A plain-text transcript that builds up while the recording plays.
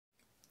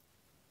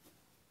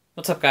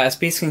What's up guys,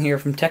 Beast King here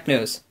from Tech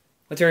News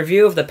with a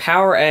review of the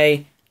Power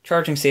A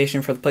charging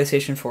station for the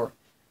PlayStation 4.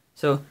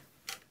 So,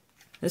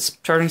 this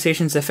charging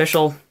station is the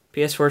official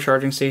PS4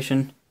 charging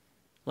station,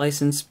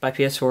 licensed by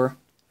PS4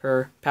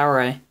 for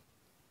Power A.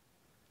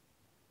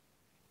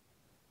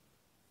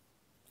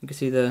 You can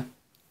see the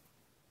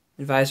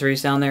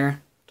advisories down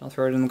there, don't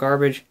throw it in the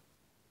garbage.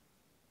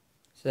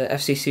 It's the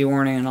FCC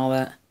warning and all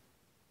that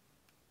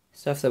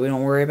stuff that we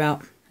don't worry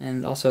about.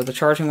 And also the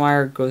charging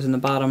wire goes in the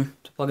bottom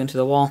to plug into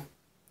the wall.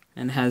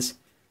 And has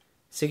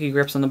sticky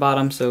grips on the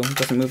bottom so it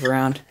doesn't move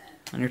around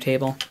on your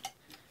table.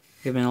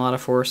 Giving a lot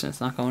of force and it's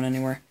not going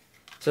anywhere.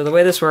 So the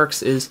way this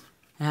works is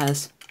it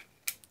has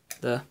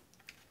the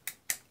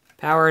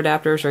power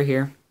adapters right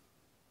here.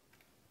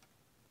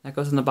 That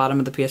goes in the bottom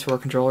of the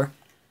PS4 controller.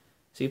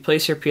 So you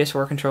place your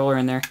PS4 controller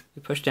in there,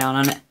 you push down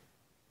on it,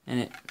 and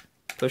it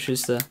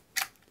pushes the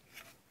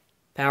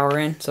power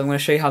in. So I'm going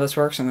to show you how this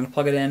works. I'm going to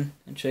plug it in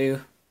and show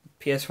you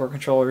PS4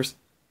 controllers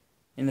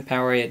in the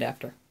Power A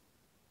adapter.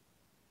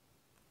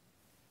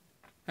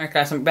 Alright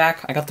guys, I'm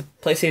back. I got the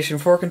PlayStation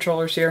 4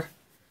 controllers here.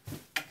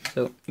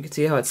 So you can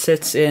see how it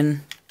sits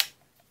in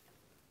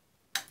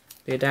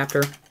the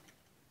adapter.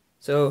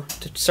 So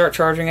to start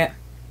charging it,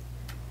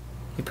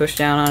 you push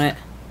down on it.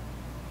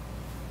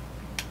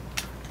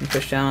 You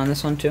push down on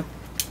this one too.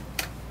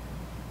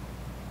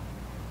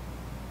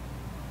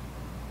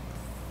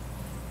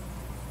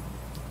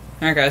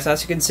 Alright guys,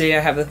 as you can see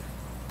I have the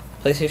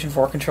PlayStation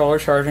 4 controller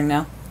charging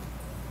now.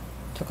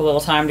 Took a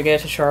little time to get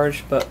it to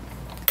charge, but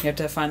you have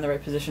to find the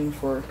right position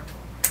for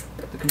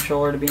the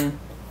controller to be in.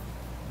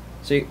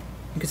 So you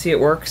can see it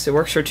works. It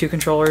works for two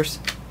controllers,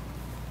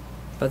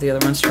 but the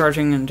other one's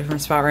charging in a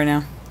different spot right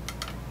now.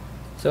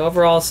 So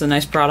overall, it's a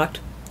nice product.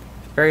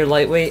 Very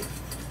lightweight.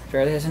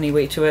 Barely has any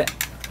weight to it.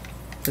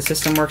 The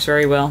system works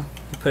very well.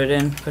 You put it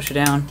in, push it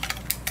down.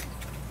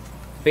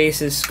 The base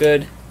is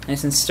good,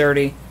 nice and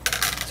sturdy,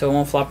 so it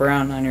won't flop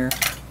around on your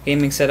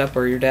gaming setup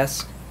or your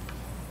desk,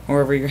 or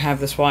wherever you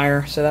have this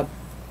wire set up.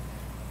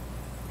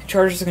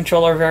 Charges the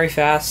controller very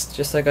fast,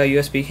 just like a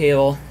USB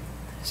cable.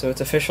 So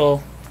it's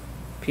official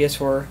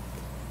PS4.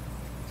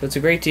 So it's a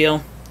great deal.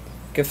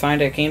 You can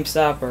find it at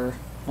GameStop or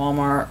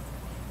Walmart,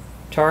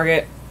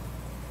 Target,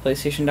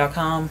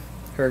 PlayStation.com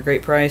for a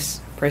great price.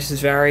 Prices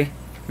vary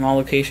from all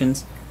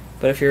locations.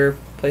 But if you're a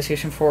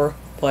PlayStation 4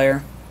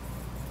 player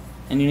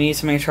and you need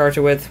something to charge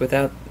it with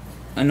without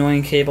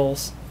annoying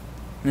cables,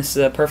 this is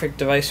a perfect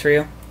device for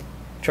you.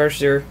 It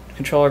charges your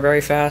controller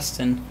very fast,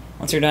 and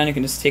once you're done you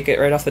can just take it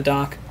right off the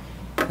dock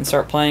and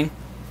start playing.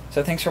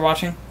 So thanks for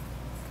watching.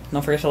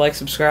 Don't forget to like,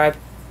 subscribe,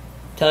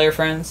 tell your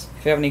friends.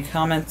 If you have any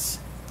comments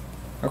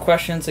or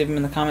questions, leave them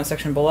in the comment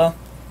section below.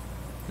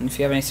 And if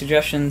you have any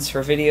suggestions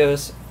for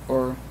videos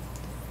or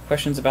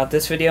questions about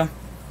this video,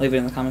 leave it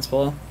in the comments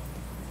below.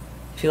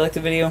 If you like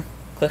the video,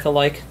 click a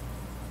like.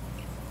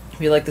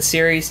 If you like the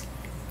series,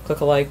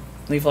 click a like.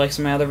 Leave likes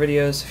on my other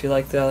videos if you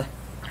like the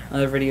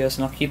other videos,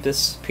 and I'll keep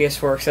this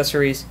PS4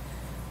 accessories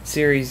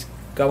series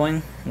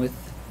going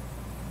with,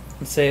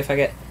 let's say if I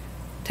get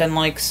 10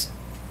 likes,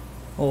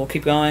 we'll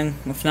keep going.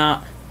 If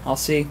not, I'll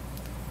see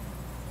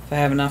if I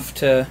have enough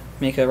to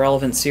make a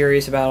relevant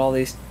series about all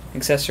these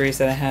accessories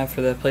that I have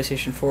for the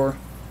PlayStation 4.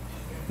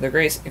 They're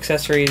great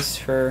accessories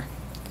for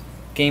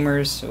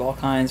gamers of all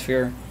kinds. If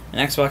you're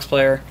an Xbox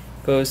player,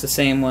 it goes the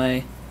same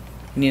way.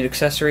 You need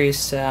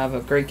accessories to have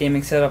a great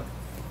gaming setup.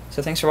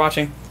 So thanks for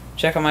watching.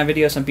 Check out my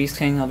videos on Beast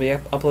King. I'll be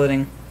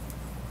uploading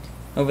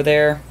over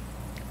there.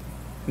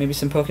 Maybe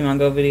some Pokemon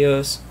Go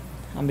videos.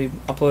 I'll be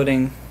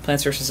uploading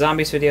Plants vs.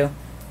 Zombies video.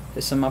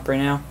 There's some up right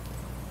now.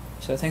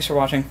 So thanks for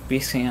watching.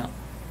 Beast King out.